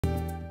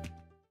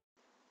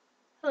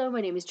Hello,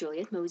 my name is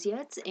Juliet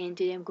Mosiadz, and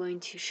today I'm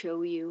going to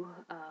show you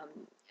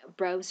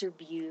browser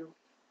view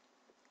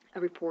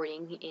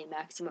reporting in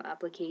Maximo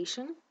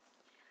application.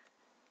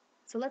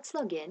 So let's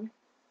log in.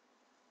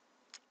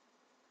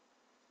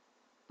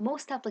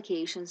 Most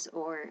applications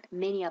or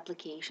many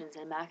applications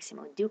in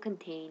Maximo do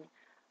contain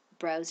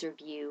browser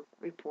view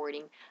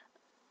reporting.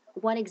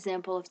 One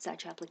example of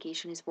such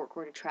application is work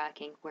order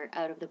tracking, where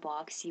out of the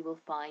box you will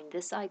find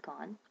this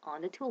icon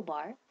on the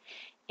toolbar,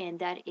 and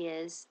that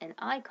is an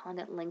icon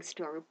that links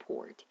to a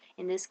report.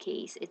 In this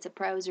case, it's a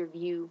browser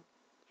view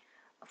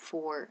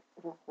for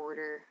work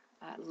order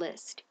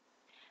list.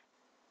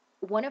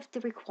 One of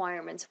the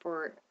requirements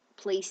for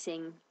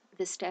placing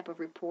this type of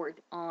report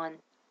on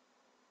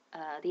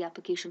the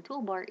application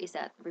toolbar is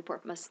that the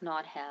report must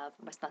not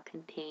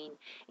contain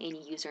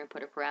any user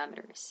input or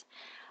parameters.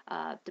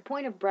 The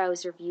point of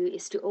browser view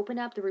is to open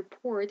up the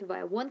report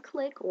via one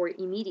click or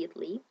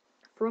immediately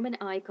from an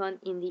icon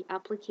in the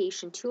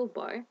application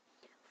toolbar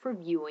for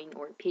viewing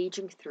or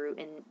paging through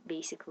and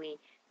basically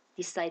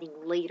deciding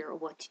later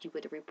what to do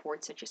with the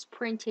report, such as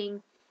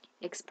printing,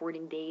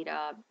 exporting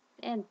data,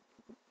 and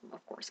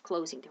of course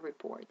closing the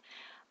report.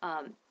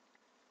 Um,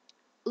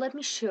 Let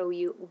me show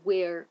you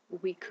where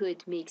we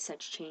could make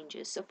such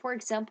changes. So for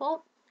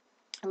example,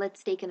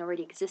 let's take an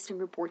already existing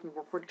report in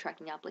work order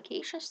tracking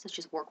applications such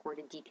as work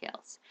order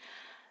details.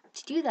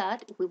 To do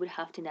that, we would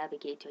have to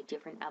navigate to a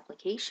different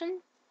application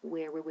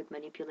where we would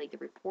manipulate the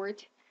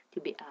report to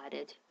be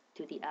added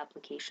to the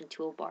application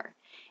toolbar,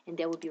 and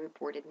that would be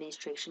report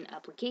administration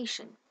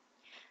application.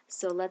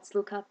 So let's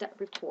look up that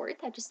report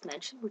I just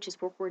mentioned, which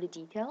is work order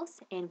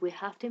details, and we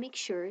have to make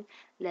sure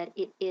that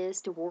it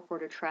is the work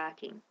order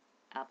tracking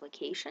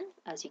application.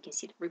 As you can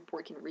see, the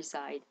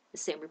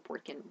same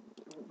report can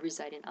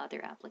reside in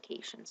other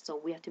applications. So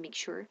we have to make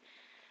sure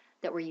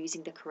that we're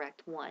using the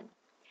correct one.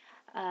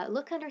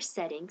 Look under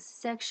settings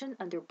section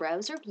under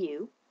browser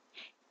view,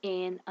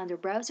 and under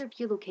browser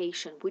view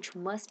location, which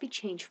must be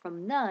changed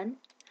from none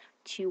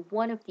to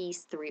one of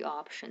these three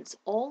options: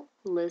 all,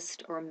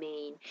 list, or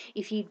main.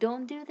 If you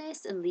don't do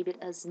this and leave it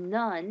as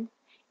none,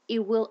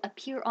 it will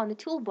appear on the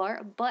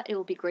toolbar, but it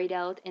will be grayed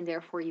out and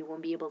therefore you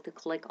won't be able to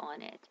click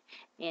on it.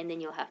 And then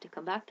you'll have to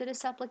come back to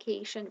this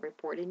application,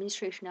 report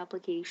administration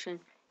application,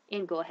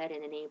 and go ahead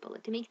and enable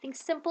it. To make things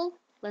simple,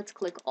 let's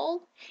click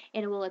all,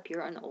 and it will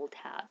appear on all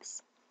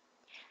tabs.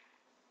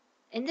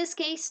 In this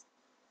case,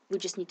 we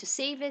just need to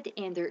save it,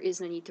 and there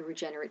is no need to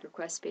regenerate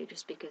request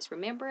pages because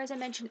remember, as I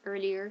mentioned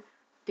earlier,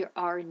 there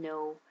are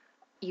no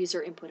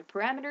user input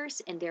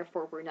parameters, and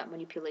therefore we're not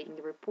manipulating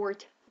the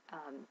report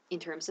in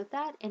terms of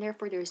that, and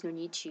therefore there is no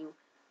need to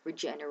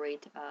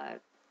regenerate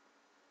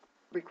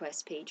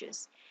request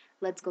pages.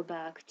 Let's go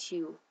back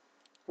to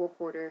work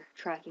order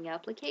tracking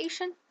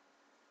application,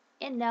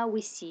 and now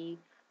we see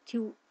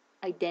two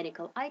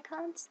identical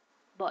icons,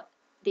 but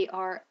they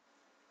are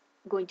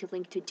going to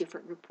link to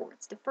different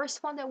reports. The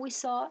first one that we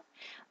saw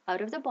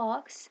out of the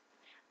box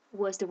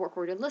was the work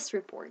order list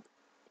report.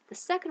 The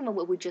second one,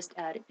 what we just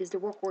added, is the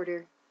work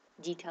order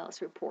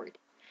details report.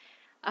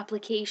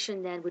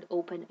 Application then would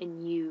open a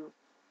new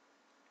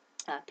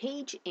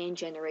page and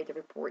generate the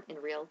report in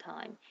real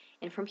time.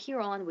 And from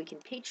here on, we can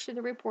page to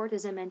the report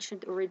as I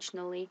mentioned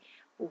originally.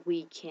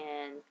 We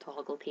can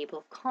toggle table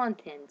of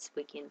contents.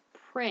 We can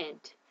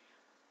print.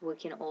 We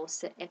can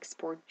also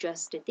export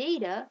just the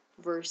data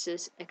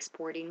versus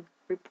exporting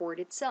report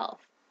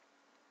itself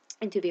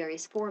into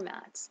various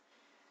formats.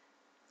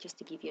 Just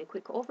to give you a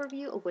quick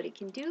overview of what it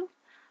can do.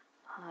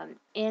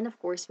 And of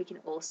course, we can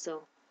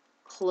also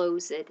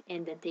close it,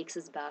 and then takes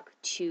us back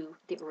to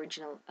the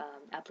original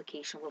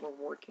application where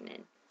we're working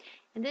in.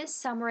 And this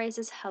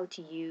summarizes how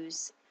to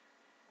use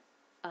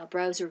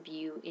browser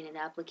view in an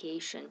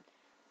application